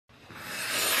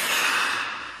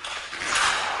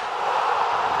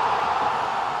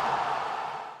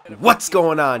What's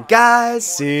going on, guys?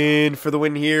 Cyn for the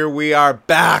win here. We are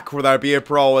back with our BA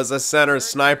Pro as a center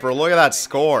sniper. Look at that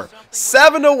score.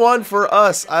 7-1 for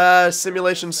us.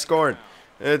 Simulation scoring.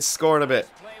 It's scoring a bit.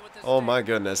 Oh my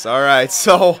goodness. Alright,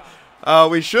 so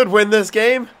we should win this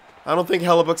game. I don't think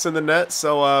Hellebuck's in the net,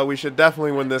 so we should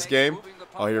definitely win this game.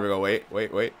 Oh, here we go. Wait.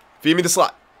 Feed me the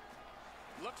slot.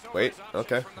 Wait.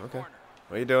 Okay. What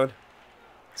are you doing?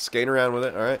 Skating around with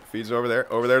it. Alright, feeds over there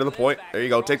to the point. There you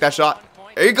go. Take that shot.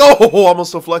 There you go.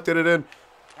 Almost deflected it in.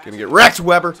 Gonna get wrecked,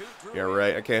 Weber. Yeah,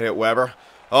 right. I can't hit Weber.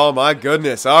 Oh my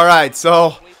goodness. Alright,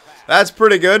 so that's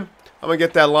pretty good. I'm gonna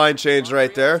get that line changed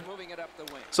right there.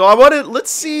 So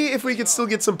let's see if we can still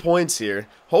get some points here.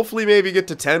 Hopefully maybe get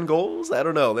to 10 goals. I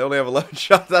don't know. They only have 11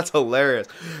 shots. That's hilarious.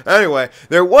 Anyway,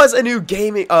 there was a new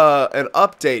gaming an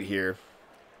update here.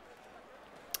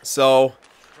 So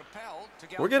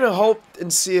we're gonna hope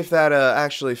and see if that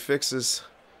actually fixes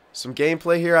some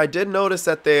gameplay here. I did notice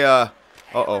that they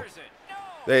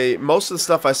most of the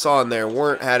stuff I saw in there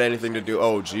had anything to do.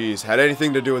 Oh geez, had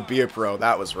anything to do with BA Pro.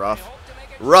 That was rough.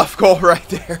 Rough goal right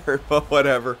there, but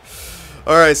whatever.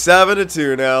 Alright,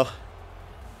 7-2 now.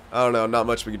 I don't know, not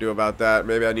much we can do about that.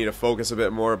 Maybe I need to focus a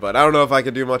bit more, but I don't know if I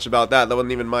can do much about that. That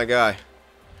wasn't even my guy.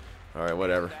 Alright,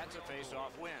 whatever.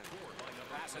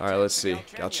 Alright, let's see.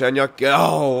 Galchenyuk,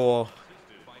 go!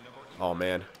 Oh,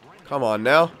 man. Come on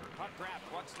now.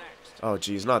 Oh,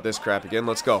 geez, not this crap again.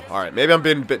 Let's go. Alright, maybe I'm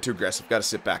being a bit too aggressive. Got to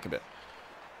sit back a bit.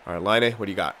 Alright, Laine, what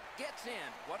do you got?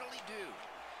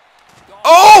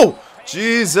 Oh!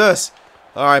 Jesus!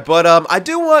 Alright, but I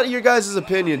do want your guys'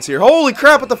 opinions here. Holy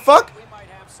crap, what the fuck?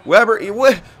 Weber,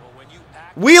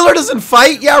 Wheeler doesn't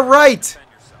fight? Yeah, right.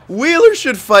 Wheeler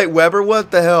should fight Weber.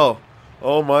 What the hell?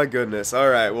 Oh my goodness.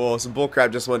 Alright, well, some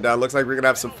bullcrap just went down. Looks like we're going to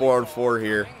have some 4-on-4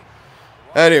 here.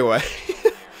 Anyway.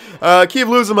 Keep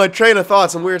losing my train of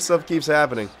thoughts and weird stuff keeps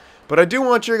happening. But I do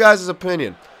want your guys'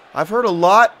 opinion. I've heard a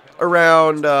lot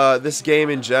around this game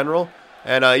in general.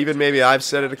 And even maybe I've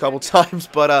said it a couple times,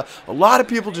 but a lot of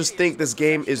people just think this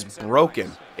game is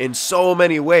broken in so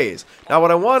many ways. Now,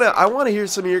 what I want to hear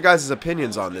some of your guys'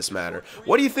 opinions on this matter.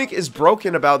 What do you think is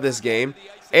broken about this game?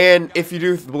 And if you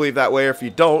do believe that way, or if you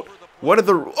don't, what are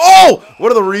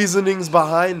the reasonings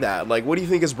behind that? Like, what do you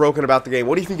think is broken about the game?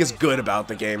 What do you think is good about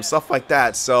the game? Stuff like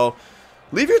that. So,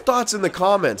 leave your thoughts in the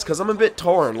comments, because I'm a bit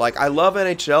torn. Like, I love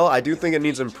NHL. I do think it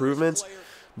needs improvements.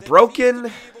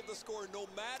 Broken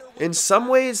in some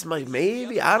ways,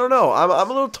 maybe, I don't know. I'm a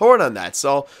little torn on that.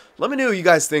 So let me know what you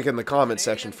guys think in the comment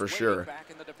section for sure.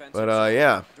 But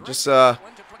yeah, just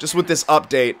with this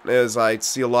update, as I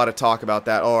see a lot of talk about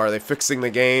that. Oh, are they fixing the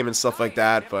game and stuff like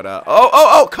that? But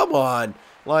oh, come on,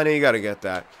 Laine, you gotta get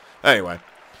that. Anyway,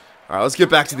 all right, let's get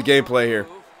back to the gameplay here.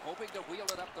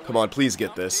 Come on, please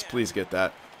get this. Please get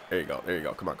that. There you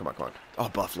go. Come on. Oh,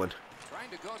 Bufflin.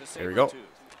 There we go.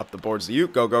 Up the boards to you.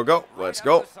 Go. Let's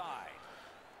go.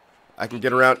 I can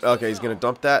get around. Okay, he's going to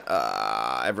dump that.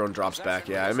 Everyone drops back.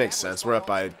 Yeah, it makes sense. We're up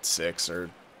by 6 or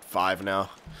 5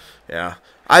 now. Yeah.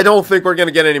 I don't think we're going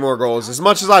to get any more goals. As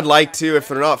much as I'd like to, if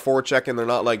they're not forechecking, they're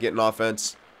not, like, getting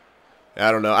offense.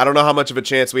 I don't know. I don't know how much of a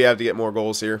chance we have to get more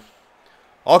goals here.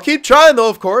 I'll keep trying, though,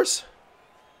 of course.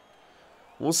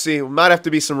 We'll see. We might have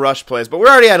to be some rush plays. But we're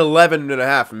already at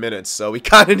 11.5 minutes, so we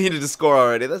kind of needed to score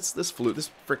already. This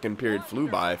freaking period flew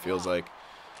by, it feels like.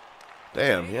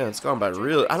 Damn, yeah, it's gone by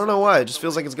really. I don't know why. It just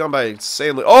feels like it's gone by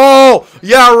insanely. Oh,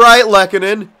 yeah, right,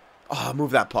 Lehkonen. Oh,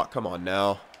 move that puck. Come on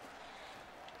now.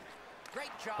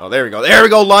 Oh, there we go. There we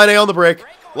go. Laine on the break.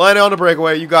 Laine on the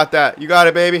breakaway. You got that. You got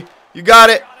it, baby. You got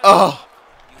it. Oh,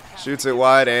 shoots it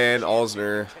wide and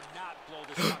Alsner.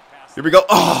 Here we go.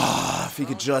 Oh, if he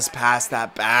could just pass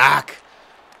that back.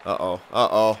 Uh-oh.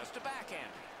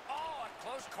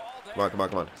 Come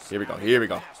on. Here we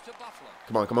go.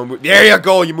 Come on. There you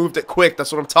go. You moved it quick.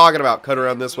 That's what I'm talking about. Cut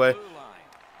around this way.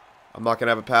 I'm not going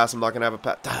to have a pass.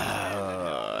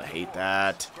 I hate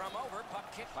that.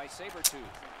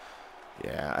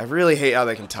 Yeah, I really hate how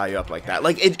they can tie you up like that.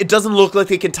 Like, it doesn't look like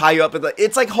they can tie you up.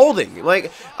 It's like holding.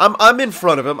 Like, I'm in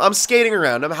front of him. I'm skating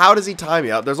around him. How does he tie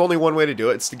me up? There's only one way to do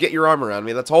it. It's to get your arm around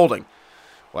me. That's holding.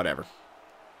 Whatever.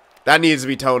 That needs to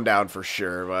be toned down for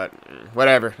sure, but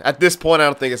whatever. At this point, I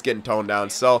don't think it's getting toned down.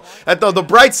 So, at the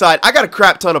bright side, I got a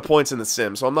crap ton of points in the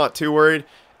sim, so I'm not too worried.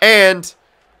 And,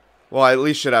 well, I at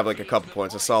least should have like a couple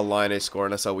points. I saw Laine score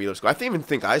and I saw Wheeler score. I didn't even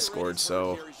think I scored,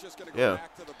 so, yeah.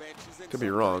 Could be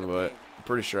wrong, but I'm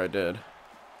pretty sure I did.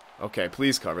 Okay,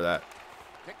 please cover that.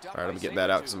 Alright, I'm getting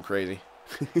that out because I'm crazy.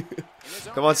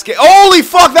 Come on, skate. Holy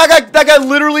fuck, that guy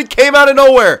literally came out of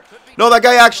nowhere. No, that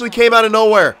guy actually came out of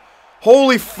nowhere.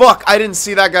 Holy fuck, I didn't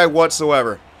see that guy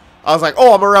whatsoever. I was like,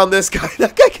 oh, I'm around this guy.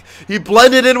 That guy, he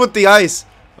blended in with the ice.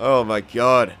 Oh my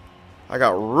god. I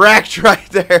got wrecked right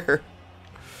there.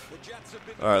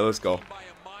 Alright, let's go.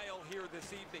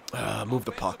 Move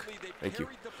the puck. Thank you.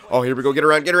 Oh, here we go. Get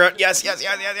around. Get around. Yes, yes,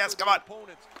 yes, yes, yes. Come on.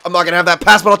 I'm not going to have that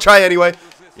pass, but I'll try anyway.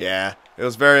 Yeah. It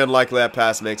was very unlikely that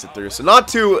pass makes it through. So not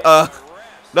too,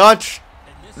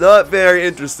 not very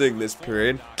interesting this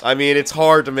period. I mean, it's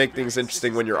hard to make things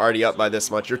interesting when you're already up by this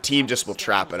much. Your team just will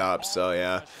trap it up. So,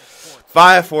 yeah.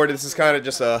 5-4. This is kind of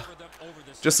just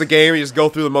a game you just go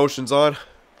through the motions on.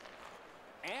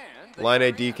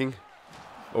 Laine deking.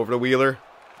 Over to Wheeler.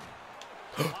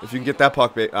 If you can get that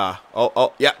puck, babe.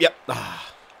 Oh, yep, yep.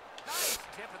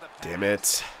 Damn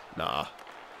it. Nah.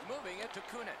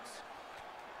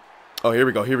 Oh, here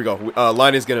we go, here we go.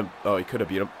 Laine is gonna. Oh, he could have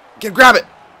beat him. Grab it.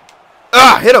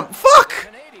 Hit him. Fuck.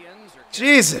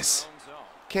 Jesus.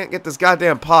 Can't get this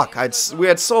goddamn puck. We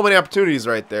had so many opportunities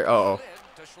right there. Uh-oh.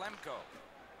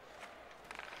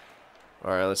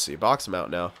 Alright, let's see. Box him out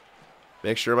now.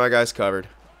 Make sure my guy's covered.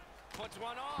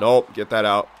 Nope, get that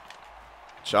out.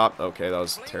 Chop. Okay, that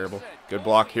was terrible. Good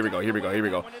block. Here we go, here we go, here we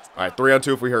go. Alright,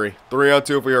 3-on-2 if we hurry.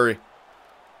 3-on-2 if we hurry.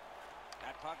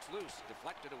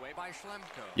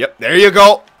 Yep, there you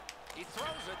go.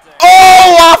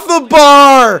 Oh, off the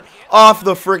bar! Off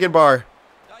the freaking bar.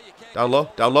 Down low,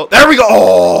 down low. There we go.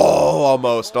 Oh,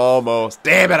 almost, almost.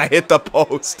 Damn it, I hit the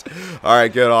post.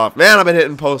 Alright, get off. Man, I've been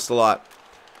hitting post a lot.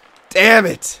 Damn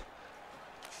it.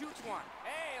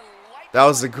 That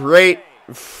was a great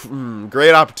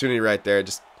opportunity right there.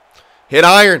 Just hit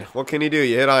iron. What can you do?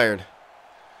 You hit iron.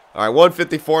 All right,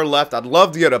 154 left. I'd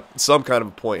love to get some kind of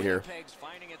a point here.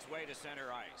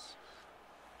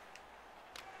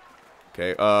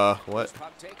 Okay, what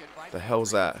the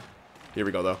hell's that? Here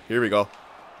we go, though. Here we go.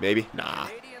 Maybe. Nah.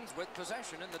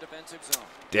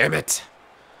 Damn it.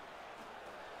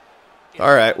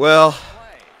 All right, well.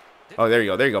 Oh, there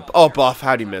you go. There you go. Oh, Buff,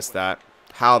 how'd you miss that?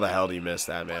 How the hell do you miss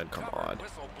that, man? Come on.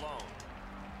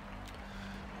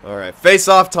 Alright,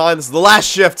 face-off time. This is the last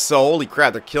shift, so holy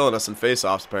crap, they're killing us in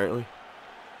face-offs, apparently.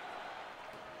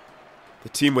 The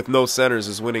team with no centers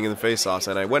is winning in the face-offs,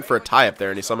 and I went for a tie-up there,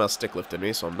 and he somehow stick-lifted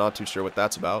me, so I'm not too sure what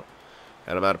that's about.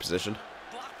 And I'm out of position.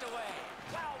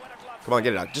 Come on,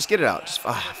 get it out. Just get it out. Just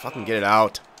fucking get it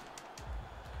out.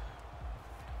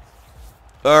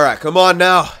 Alright, come on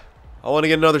now. I want to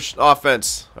get another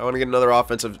offense. I want to get another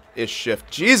offensive-ish shift.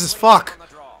 Jesus, fuck.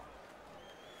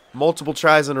 Multiple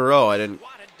tries in a row. I didn't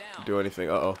do anything.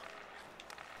 Uh-oh.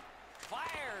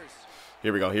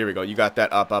 Here we go. Here we go. You got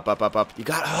that. Up, up, up, up, up. You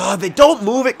got... Oh, they don't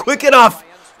move it quick enough.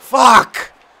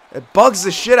 Fuck. It bugs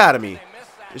the shit out of me.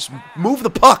 Just move the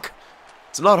puck.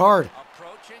 It's not hard.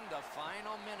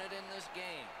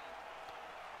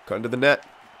 Cutting to the net.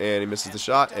 And he misses the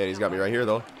shot. And he's got me right here,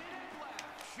 though.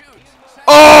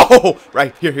 Oh!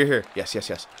 Right. Here, here, here. Yes, yes,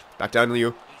 yes. Back down to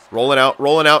you. Rolling out.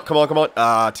 Rolling out. Come on, come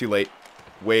on. Too late.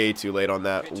 Way too late on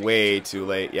that. Way too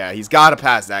late. Yeah, he's got to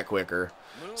pass that quicker.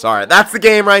 Sorry. That's the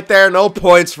game right there. No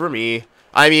points for me.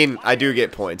 I mean, I do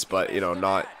get points, but, you know,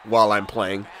 not while I'm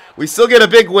playing. We still get a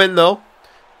big win, though.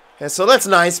 And so that's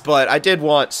nice, but I did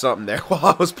want something there while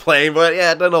I was playing. But,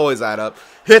 yeah, it doesn't always add up.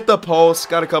 Hit the post.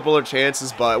 Got a couple of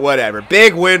chances, but whatever.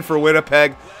 Big win for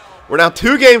Winnipeg. We're now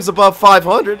 2 games above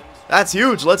 500. That's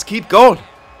huge. Let's keep going.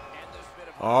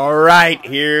 All right,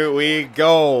 here we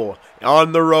go.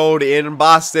 On the road in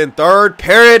Boston. 3rd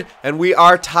period, and we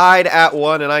are tied at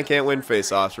 1, and I can't win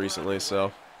face-offs recently,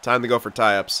 so time to go for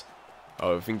tie-ups.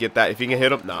 Oh, if you can get that, if you can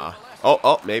hit him, nah.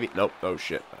 Oh, maybe. Nope. Oh,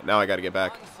 shit. Now I got to get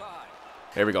back.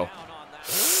 Here we go.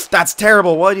 That's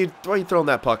terrible. Why are you throwing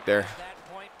that puck there?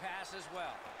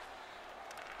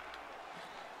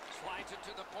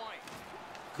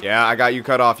 Yeah, I got you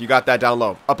cut off. You got that down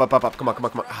low. Up, up, up, up. Come on, come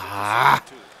on, come on. Ah.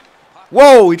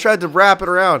 Whoa, he tried to wrap it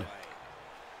around.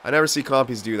 I never see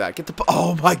compies do that. Get the...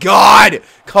 Oh, my God.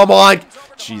 Come on.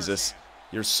 Jesus.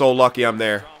 You're so lucky I'm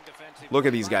there. Look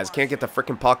at these guys. Can't get the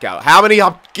freaking puck out. How many...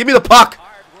 Give me the puck.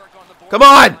 Come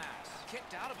on.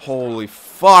 Holy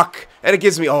fuck. And it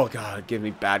gives me... Oh, God. Give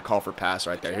me bad call for pass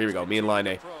right there. Here we go. Me and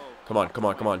Laine. Come on, come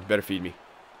on, come on. You better feed me.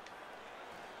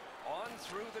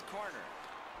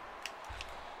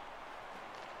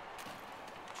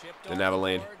 Didn't have a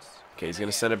lane. Okay, he's going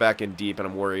to send it back in deep, and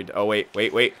I'm worried. Oh, wait,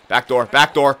 wait, wait. Back door,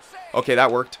 back door. Okay,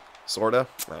 that worked. Sorta.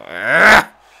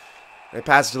 They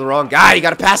passed it to the wrong guy. You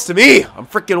got to pass to me. I'm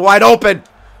freaking wide open.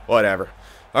 Whatever.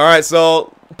 All right,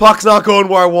 so puck's not going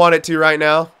where I want it to right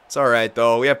now. It's all right,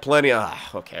 though. We have plenty.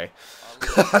 Okay.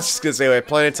 I was just going to say, we have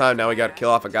plenty of time now. We got to kill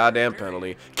off a goddamn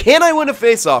penalty. Can I win a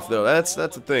face-off, though? That's the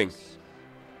thing.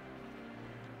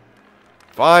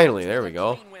 Finally, there we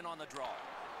go.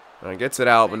 All right, gets it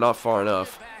out, but not far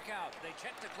enough.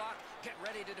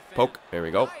 Poke. There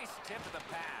we go.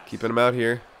 Keeping him out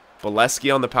here.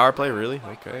 Bolesky on the power play. Really?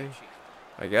 Okay.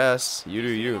 I guess. You do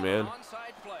you, man.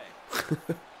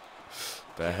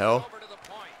 The hell?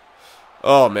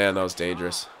 Oh, man. That was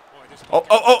dangerous.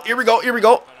 Oh. Here we go. Here we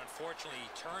go.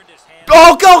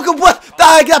 Oh, go. What?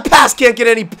 That pass can't get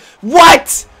any.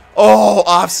 What? Oh,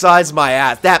 offsides my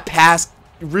ass. That pass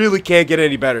really can't get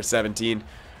any better, 17.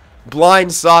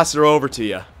 Blind saucer over to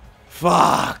you.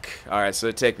 Fuck. Alright,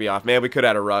 so take me off. Man, we could have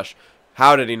had a rush.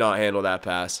 How did he not handle that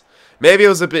pass? Maybe it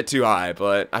was a bit too high,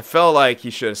 but I felt like he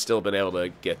should have still been able to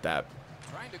get that.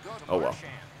 Oh, well.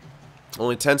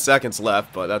 Only 10 seconds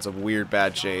left, but that's a weird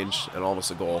bad change and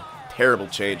almost a goal. Terrible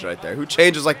change right there. Who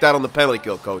changes like that on the penalty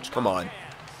kill, coach? Come on.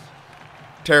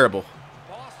 Terrible.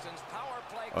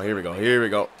 Oh, here we go. Here we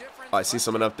go. Oh, I see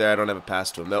someone up there. I don't have a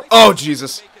pass to him, though. Oh,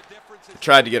 Jesus. I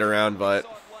tried to get around, but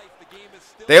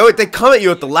they come at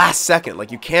you at the last second.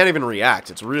 Like, you can't even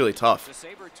react. It's really tough.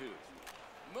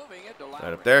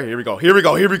 Right up there. Here we go. Here we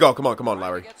go. Here we go. Come on,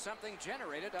 Lowry.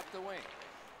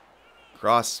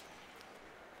 Cross.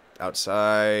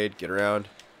 Outside. Get around.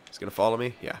 He's going to follow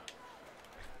me? Yeah.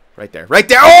 Right there. Right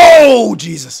there. Oh,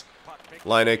 Jesus.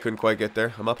 Laine couldn't quite get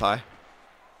there. I'm up high.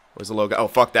 Where's the low guy? Oh,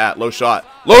 fuck that. Low shot.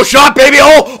 Low shot, baby.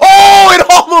 Oh, it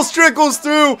almost trickles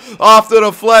through off the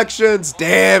deflections.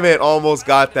 Damn it. Almost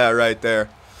got that right there.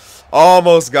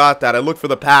 Almost got that. I looked for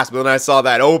the pass, but then I saw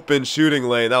that open shooting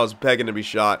lane. That was begging to be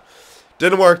shot.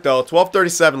 Didn't work, though.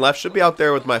 12:37 left. Should be out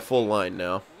there with my full line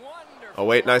now. Oh,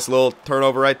 wait. Nice little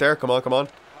turnover right there. Come on, come on.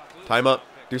 Time up.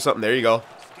 Do something. There you go.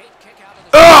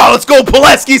 Oh, let's go,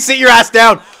 Bolesky. Sit your ass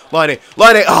down. Laine.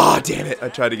 Oh, damn it. I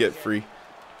tried to get free.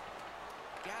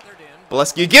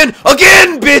 Bolesky again,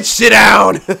 bitch, sit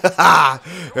down.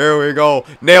 There we go.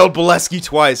 Nailed Bolesky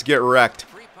twice. Get wrecked.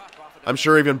 I'm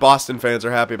sure even Boston fans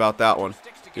are happy about that one.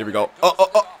 Here we go.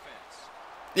 Oh.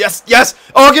 Yes.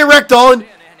 Oh, get wrecked, Dolan.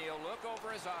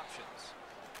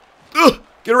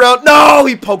 Get around. No,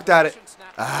 he poked at it.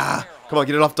 Come on,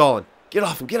 get it off, Dolan. Get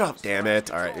off him. Get off. Damn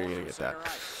it. All right, you're going to get that.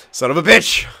 Son of a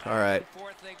bitch. All right.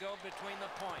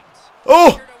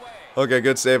 Oh. Okay,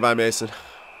 good save by Mason.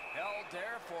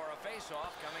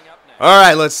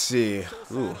 Alright, let's see.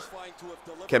 Ooh.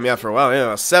 Kept me out for a while.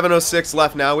 Yeah, 7:06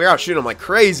 left now. We're out shooting them like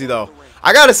crazy, though.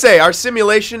 I gotta say, our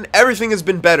simulation, everything has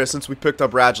been better since we picked up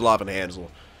Radulov and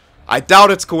Hansel. I doubt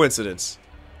it's coincidence.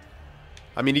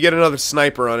 I mean, you get another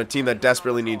sniper on a team that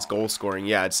desperately needs goal scoring.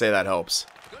 Yeah, I'd say that helps.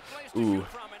 Ooh.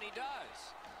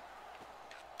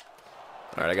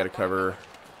 Alright, I gotta cover.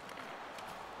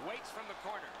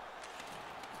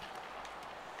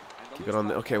 Keep it on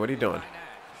the... Okay, what are you doing?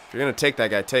 If you're going to take that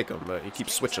guy, take him. But he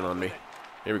keeps switching on me.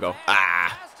 Here we go.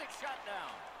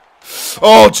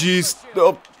 Oh, jeez.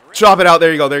 Oh, chop it out.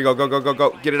 There you go.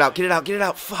 Go. Get it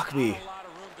out. Fuck me.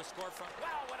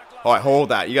 Oh, I hold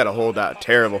that. You got to hold that.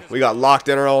 Terrible. We got locked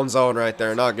in our own zone right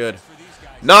there. Not good.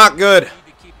 Not good.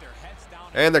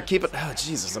 And they're keeping... Oh,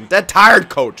 Jesus. I'm dead tired,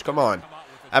 coach. Come on.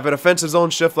 Have an offensive zone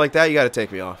shift like that, you got to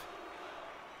take me off.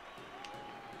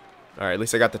 All right, at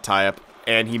least I got the tie-up.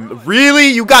 And he... Really?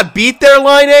 You got beat there,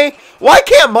 Laine? Why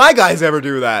can't my guys ever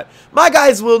do that? My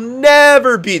guys will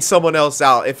never beat someone else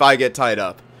out if I get tied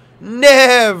up.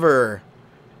 Never.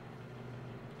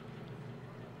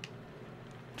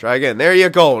 Try again. There you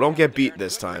go. Don't get beat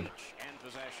this time.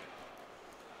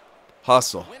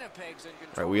 Hustle. All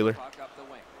right, Wheeler.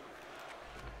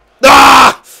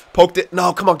 Ah! Poked it.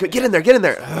 No, come on. Get in there. Get in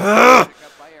there. Ugh.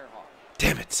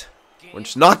 Damn it. We're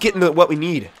just not getting what we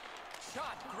need.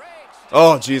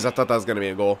 Oh, jeez. I thought that was going to be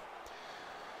a goal.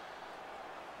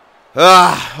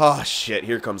 Oh, shit.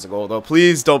 Here comes the goal, though.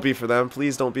 Please don't be for them.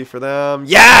 Please don't be for them.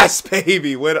 Yes,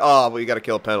 baby. Win. Oh, but we got to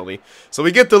kill a penalty. So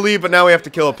we get the lead, but now we have to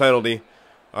kill a penalty.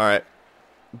 All right.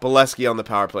 Bolesky on the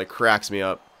power play cracks me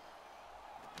up.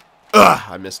 Ugh,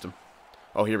 I missed him.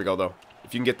 Oh, here we go, though.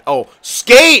 If you can get... Oh,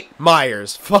 skate,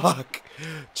 Myers. Fuck.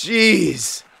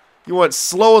 Jeez. You went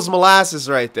slow as molasses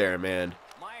right there, man.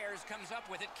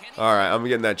 All right, I'm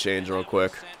getting that change real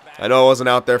quick. I know I wasn't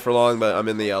out there for long, but I'm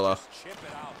in the yellow.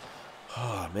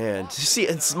 Oh, man. You see,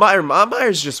 it's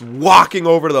Myers just walking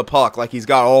over to the puck like he's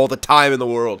got all the time in the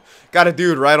world. Got a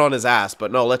dude right on his ass,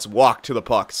 but no, let's walk to the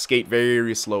puck. Skate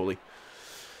very slowly.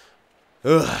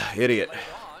 Ugh, idiot.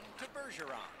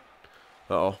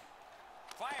 Uh-oh.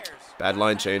 Bad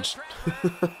line change.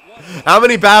 How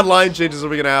many bad line changes are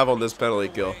we going to have on this penalty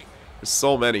kill? There's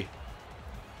so many.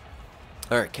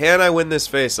 Alright, can I win this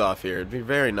face-off here? It'd be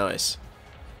very nice.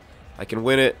 I can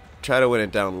win it. Try to win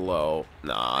it down low.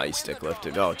 Nah, he stick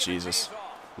lifted. Oh, Jesus.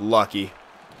 Lucky.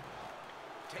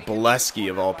 Bolesky,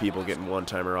 of all people, getting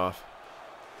one-timer off.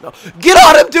 No. Get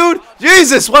on him, dude!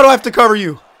 Jesus, why do I have to cover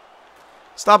you?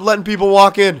 Stop letting people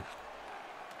walk in.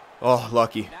 Oh,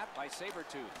 lucky.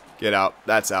 Get out.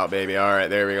 That's out, baby. All right,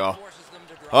 there we go.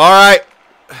 All right.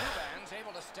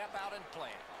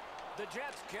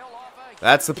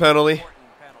 That's the penalty.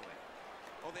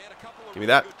 Give me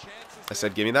that. I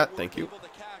said give me that. Thank you.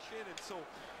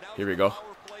 Here we go.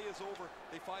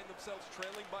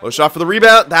 Low shot for the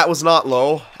rebound. That was not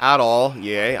low at all.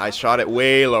 Yay. I shot it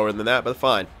way lower than that, but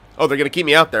fine. Oh, they're going to keep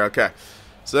me out there. Okay.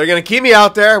 So they're going to keep me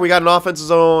out there. We got an offensive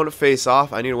zone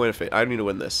face-off. I need to win I need to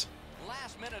win this.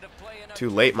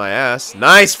 Too late, my ass.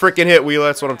 Nice freaking hit, Wheeler.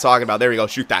 That's what I'm talking about. There we go.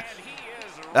 Shoot that.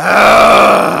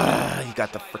 Ah, you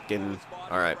got the freaking...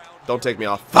 All right. Don't take me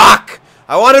off. Fuck!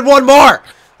 I wanted one more!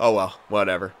 Oh, well.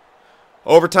 Whatever.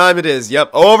 Overtime it is. Yep.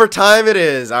 Overtime it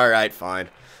is. All right, fine.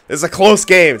 This is a close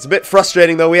game. It's a bit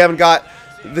frustrating, though. We haven't got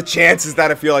the chances that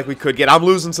I feel like we could get. I'm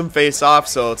losing some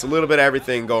face-offs, so it's a little bit of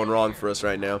everything going wrong for us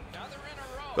right now.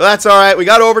 But that's all right. We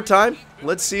got overtime.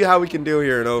 Let's see how we can do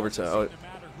here in overtime. Oh,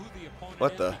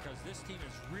 what the...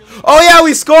 Oh, yeah,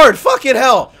 we scored. Fucking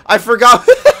hell. I forgot.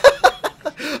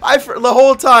 The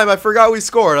whole time, I forgot we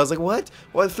scored. I was like, what?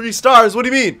 What, 3 stars? What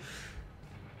do you mean?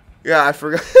 Yeah, I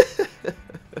forgot.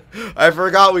 I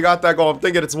forgot we got that goal. I'm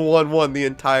thinking it's 1-1 the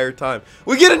entire time.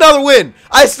 We get another win.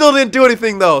 I still didn't do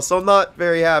anything, though, so I'm not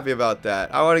very happy about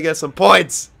that. I want to get some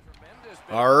points.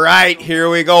 All right, here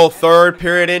we go. Third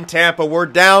period in Tampa. We're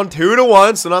down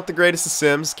 2-1, so not the greatest of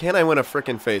sims. Can I win a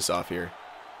freaking face-off here?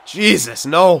 Jesus,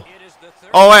 no.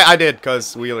 Oh, wait, I did,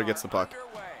 because Wheeler gets the puck.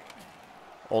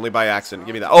 Only by accident.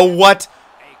 Give me that. Oh, what?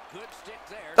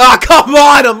 Ah, come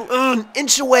on! I'm an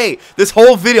inch away. This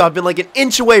whole video, I've been like an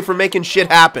inch away from making shit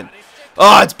happen.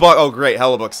 Oh, it's bug. Oh, great.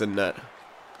 Hellebuck's in net.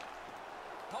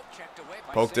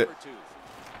 Poked it.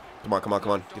 Come on, come on,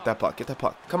 come on. Get that puck. Get that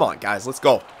puck. Come on, guys. Let's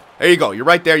go. There you go. You're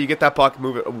right there. You get that puck.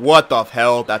 Move it. What the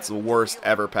hell? That's the worst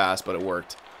ever pass, but it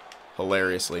worked.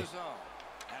 Hilariously.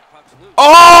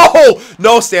 Oh!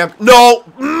 No, Stamp. No!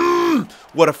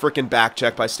 What a freaking back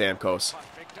check by Stamkos.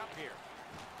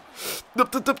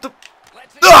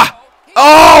 Ah!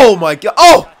 Oh, my God.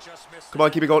 Oh! Come on,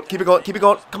 keep it going. Keep it going. Keep it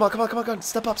going. Come on, come on, come on, come on.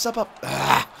 Step up, step up.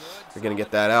 Ah! We're going to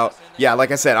get that out. Yeah,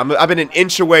 like I said, I've been an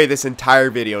inch away this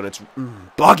entire video, and it's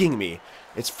bugging me.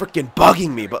 It's freaking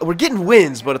bugging me. But we're getting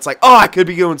wins, but it's like, oh, I could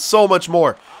be doing so much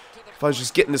more if I was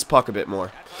just getting this puck a bit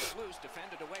more.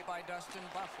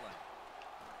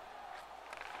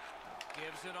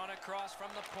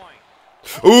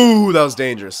 Ooh, that was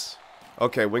dangerous.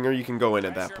 Okay, winger, you can go in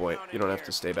at that point. You don't have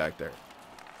to stay back there.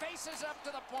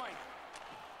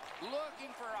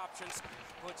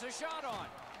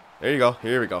 There you go.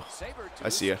 Here we go. I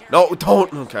see you. No,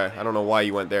 don't. Okay, I don't know why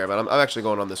you went there, but I'm actually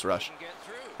going on this rush.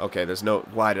 Okay, there's no...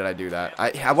 Why did I do that?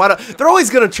 They're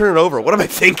always going to turn it over. What am I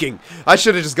thinking? I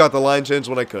should have just got the line change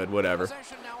when I could. Whatever.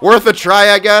 Worth a try,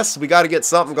 I guess. We got to get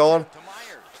something going.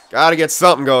 Got to get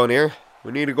something going here.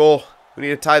 We need a goal. We need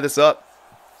to tie this up.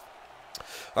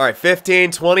 All right,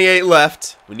 15-28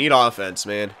 left. We need offense,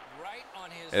 man.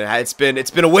 And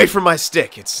it's been away from my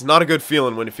stick. It's not a good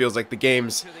feeling when it feels like the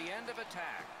game's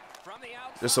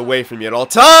just away from you at all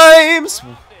times.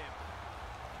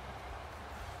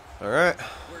 All right.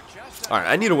 All right,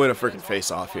 I need to win a freaking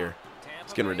face-off here.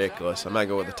 It's getting ridiculous. I might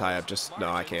go with a tie-up. No,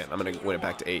 I can't. I'm going to win it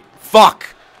back to 8.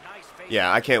 Fuck!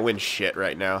 Yeah, I can't win shit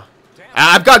right now.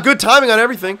 I've got good timing on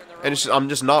everything, and I'm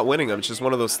just not winning them. It's just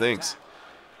one of those things.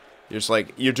 You're just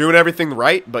like, you're doing everything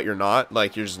right, but you're not.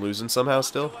 Like, you're just losing somehow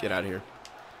still. Get out of here.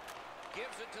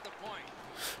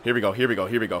 Here we go, here we go,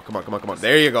 here we go. Come on, come on, come on.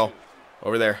 There you go.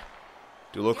 Over there.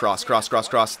 Do a little cross, cross, cross,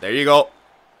 cross. There you go.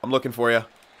 I'm looking for you.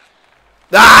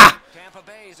 Ah!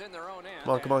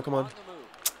 Come on, come on, come on.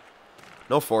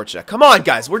 No forecheck. Come on,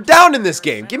 guys. We're down in this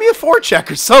game. Give me a forecheck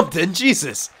or something.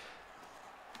 Jesus.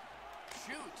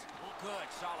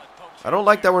 I don't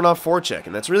like that we're not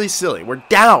forechecking. That's really silly. We're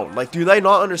down. Like, do they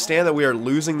not understand that we are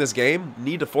losing this game?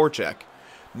 Need to forecheck.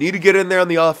 Need to get in there on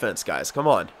the offense, guys. Come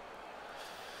on.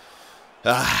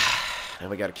 Now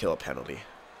we got to kill a penalty.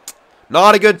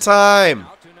 Not a good time.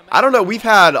 I don't know. We've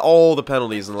had all the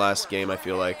penalties in the last game, I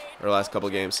feel like. Or last couple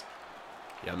of games.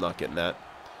 Yeah, I'm not getting that.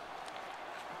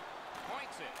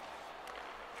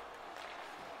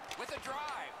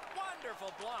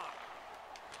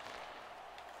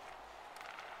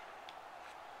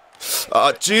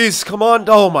 Jeez, come on.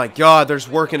 Oh, my God. They're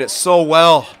working it so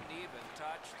well.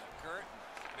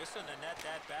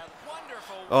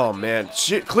 Oh, man.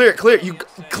 Shit, clear it, clear it. You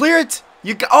clear it.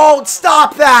 Oh,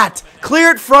 stop that.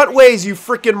 Clear it front ways, you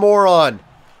freaking moron.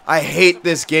 I hate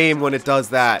this game when it does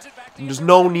that. There's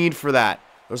no need for that.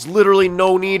 There's literally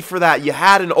no need for that. You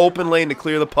had an open lane to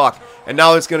clear the puck, and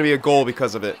now it's going to be a goal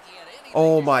because of it.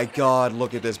 Oh my god,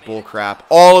 look at this bull crap.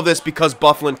 All of this because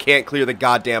Bufflin can't clear the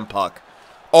goddamn puck.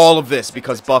 All of this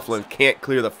because Bufflin can't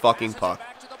clear the fucking puck.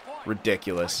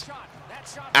 Ridiculous.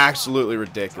 Absolutely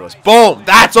ridiculous. Boom!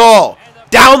 That's all!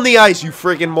 Down the ice, you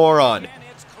friggin' moron.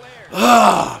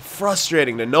 Ah,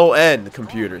 frustrating to no end,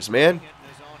 computers, man.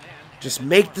 Just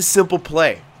make the simple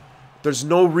play. There's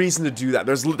no reason to do that.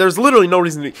 There's literally no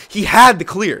reason to. He had the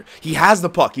clear. He has the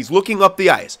puck. He's looking up the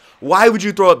ice. Why would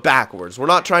you throw it backwards? We're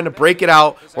not trying to break it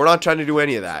out. We're not trying to do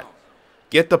any of that.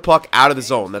 Get the puck out of the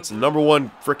zone. That's the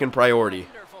 #1 freaking priority.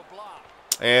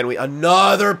 And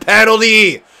another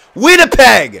penalty.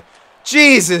 Winnipeg.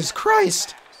 Jesus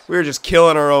Christ. We're just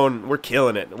killing our own. We're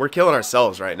killing it. We're killing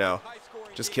ourselves right now.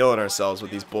 Just killing ourselves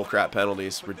with these bullcrap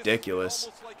penalties. Ridiculous.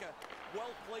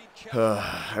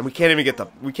 And we can't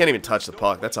even touch the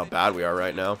puck. That's how bad we are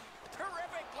right now.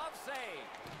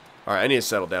 All right, I need to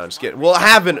settle down.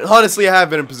 Honestly, I have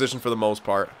been in position for the most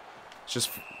part. It's just,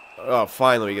 oh,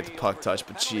 finally we get the puck touch.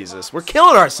 But Jesus, we're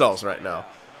killing ourselves right now.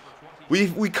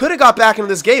 We could have got back into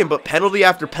this game, but penalty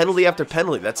after penalty after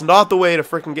penalty. That's not the way to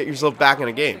freaking get yourself back in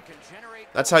a game.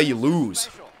 That's how you lose.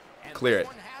 Clear it.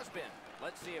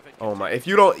 Oh my! If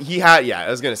you don't, yeah, I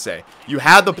was gonna say, you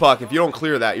had the puck. If you don't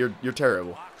clear that, you're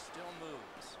terrible.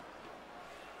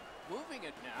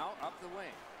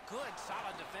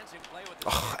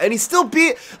 Oh, and he still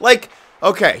beat, like,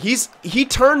 okay, he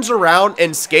turns around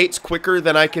and skates quicker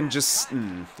than I can just,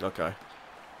 okay.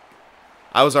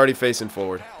 I was already facing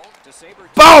forward.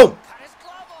 Boom!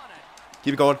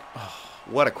 Keep it going. Oh,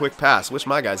 what a quick pass. Wish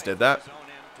my guys did that.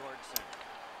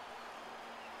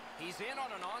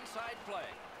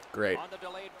 Great.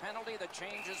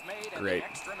 Great.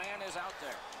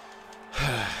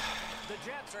 The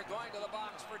Jets are going to the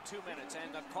box for 2 minutes,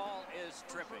 and the call is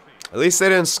tripping. At least they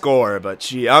didn't score, but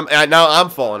gee, now I'm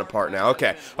falling apart now.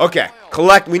 Okay,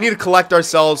 we need to collect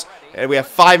ourselves, and we have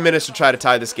 5 minutes to try to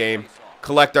tie this game.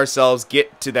 Collect ourselves,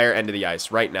 get to their end of the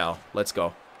ice right now. Let's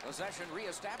go. Possession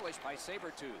reestablished by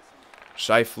Sabertooth.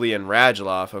 Scheifele and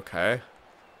Radulov, okay.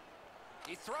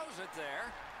 He throws it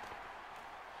there.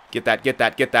 Get that.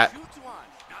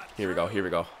 Here we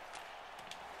go.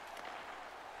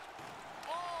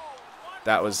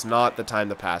 That was not the time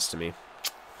to pass to me.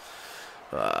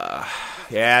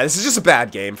 Yeah, this is just a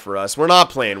bad game for us. We're not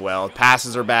playing well.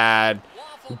 Passes are bad.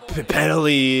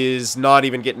 Penalties, not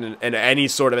even getting any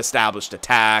sort of established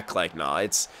attack. Like, no, I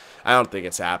don't think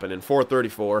it's happening.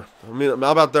 4:34. I mean, I'm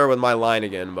out there with my line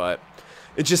again, but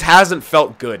it just hasn't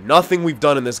felt good. Nothing we've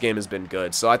done in this game has been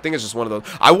good. So I think it's just one of those.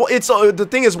 The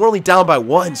thing is, we're only down by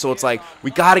 1, so it's like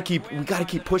we gotta keep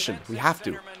pushing. We have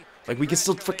to. Like, we can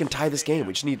still freaking tie this game.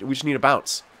 We just need a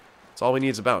bounce. That's all we need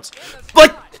is a bounce.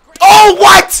 Like, oh,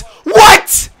 what?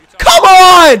 What? Come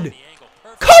on!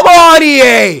 Come on,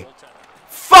 EA!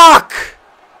 Fuck!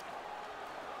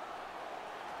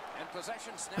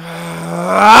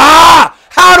 How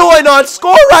do I not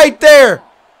score right there?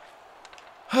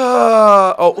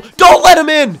 Oh, don't let him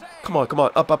in! Come on.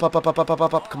 Up.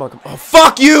 Come on. Oh,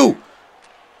 fuck you!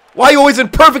 Why are you always in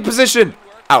perfect position?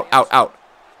 Out.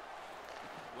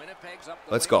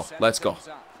 Let's go.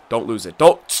 Don't lose it.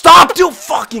 Don't stop, do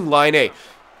fucking Laine.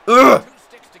 Ugh.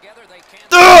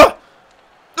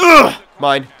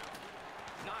 Mine.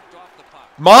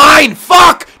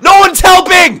 Fuck. No one's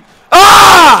helping.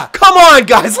 Ah! Come on,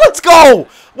 guys. Let's go.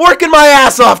 Working my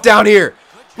ass off down here.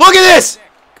 Look at this.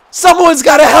 Someone's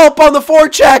got to help on the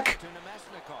forecheck.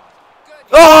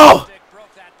 Oh!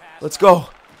 Let's go.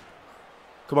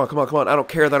 Come on. I don't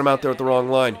care that I'm out there with the wrong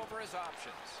line.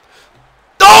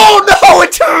 Oh,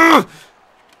 no!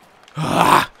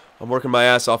 I'm working my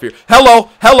ass off here. Hello.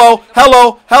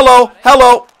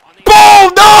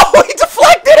 Boom! No! He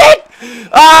deflected it!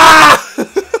 Ah!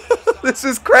 This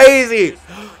is crazy.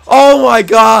 Oh, my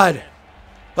God.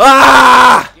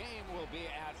 Ah!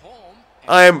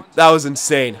 That was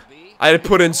insane. I had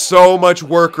put in so much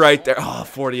work right there. Oh,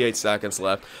 48 seconds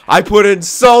left. I put in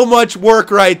so much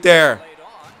work right there.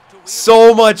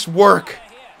 So much work.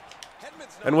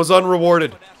 And was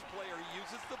unrewarded.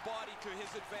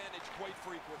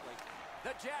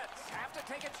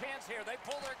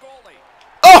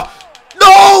 Oh!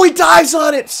 No! He dives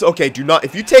on it! Okay, do not.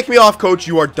 If you take me off, coach,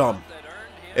 you are dumb.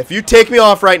 If you take me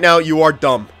off right now, you are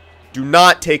dumb. Do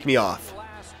not take me off.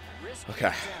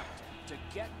 Okay.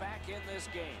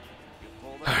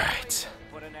 Alright.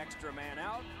 Put an extra man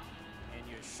out, and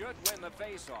you should win the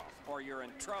face-off, or you're in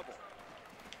trouble.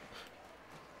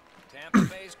 Tampa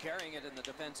Bay's carrying it in the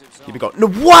defensive zone. Keep it going. No,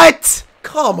 what?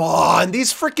 Come on.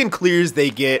 These freaking clears they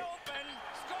get.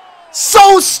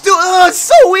 So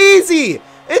so easy.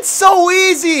 It's so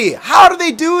easy. How do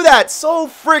they do that so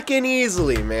freaking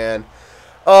easily, man?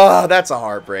 Oh, that's a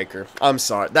heartbreaker. I'm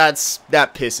sorry. That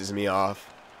pisses me off.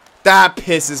 That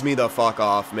pisses me the fuck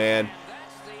off, man.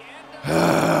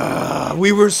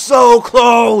 We were so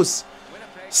close.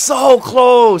 So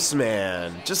close,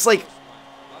 man. Just like,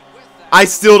 I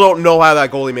still don't know how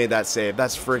that goalie made that save.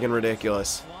 That's freaking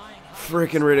ridiculous.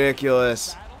 Freaking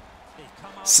ridiculous.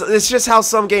 So it's just how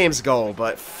some games go,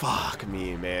 but fuck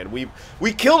me, man.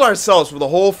 We killed ourselves for the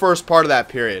whole first part of that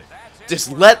period.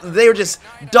 They were just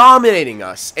dominating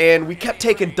us, and we kept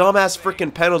taking dumbass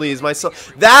freaking penalties.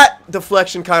 That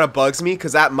deflection kind of bugs me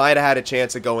because that might have had a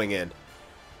chance of going in.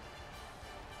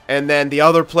 And then the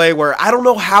other play where I don't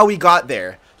know how he got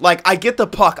there. Like, I get the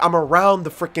puck, I'm around the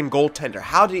freaking goaltender.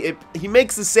 How did he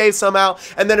makes the save somehow,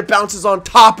 and then it bounces on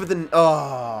top of the.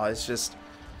 Oh, it's just.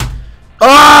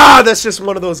 That's just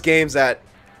one of those games that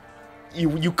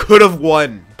you could have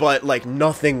won, but like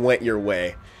nothing went your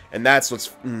way. And that's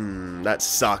what's, that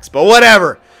sucks. But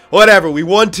whatever. Whatever. We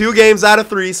won 2 games out of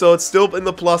 3, so it's still in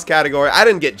the plus category. I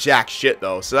didn't get jack shit,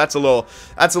 though, so that's a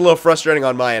little frustrating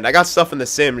on my end. I got stuff in the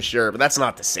sim, sure, but that's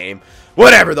not the same.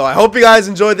 Whatever, though. I hope you guys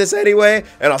enjoyed this anyway,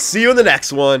 and I'll see you in the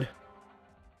next one.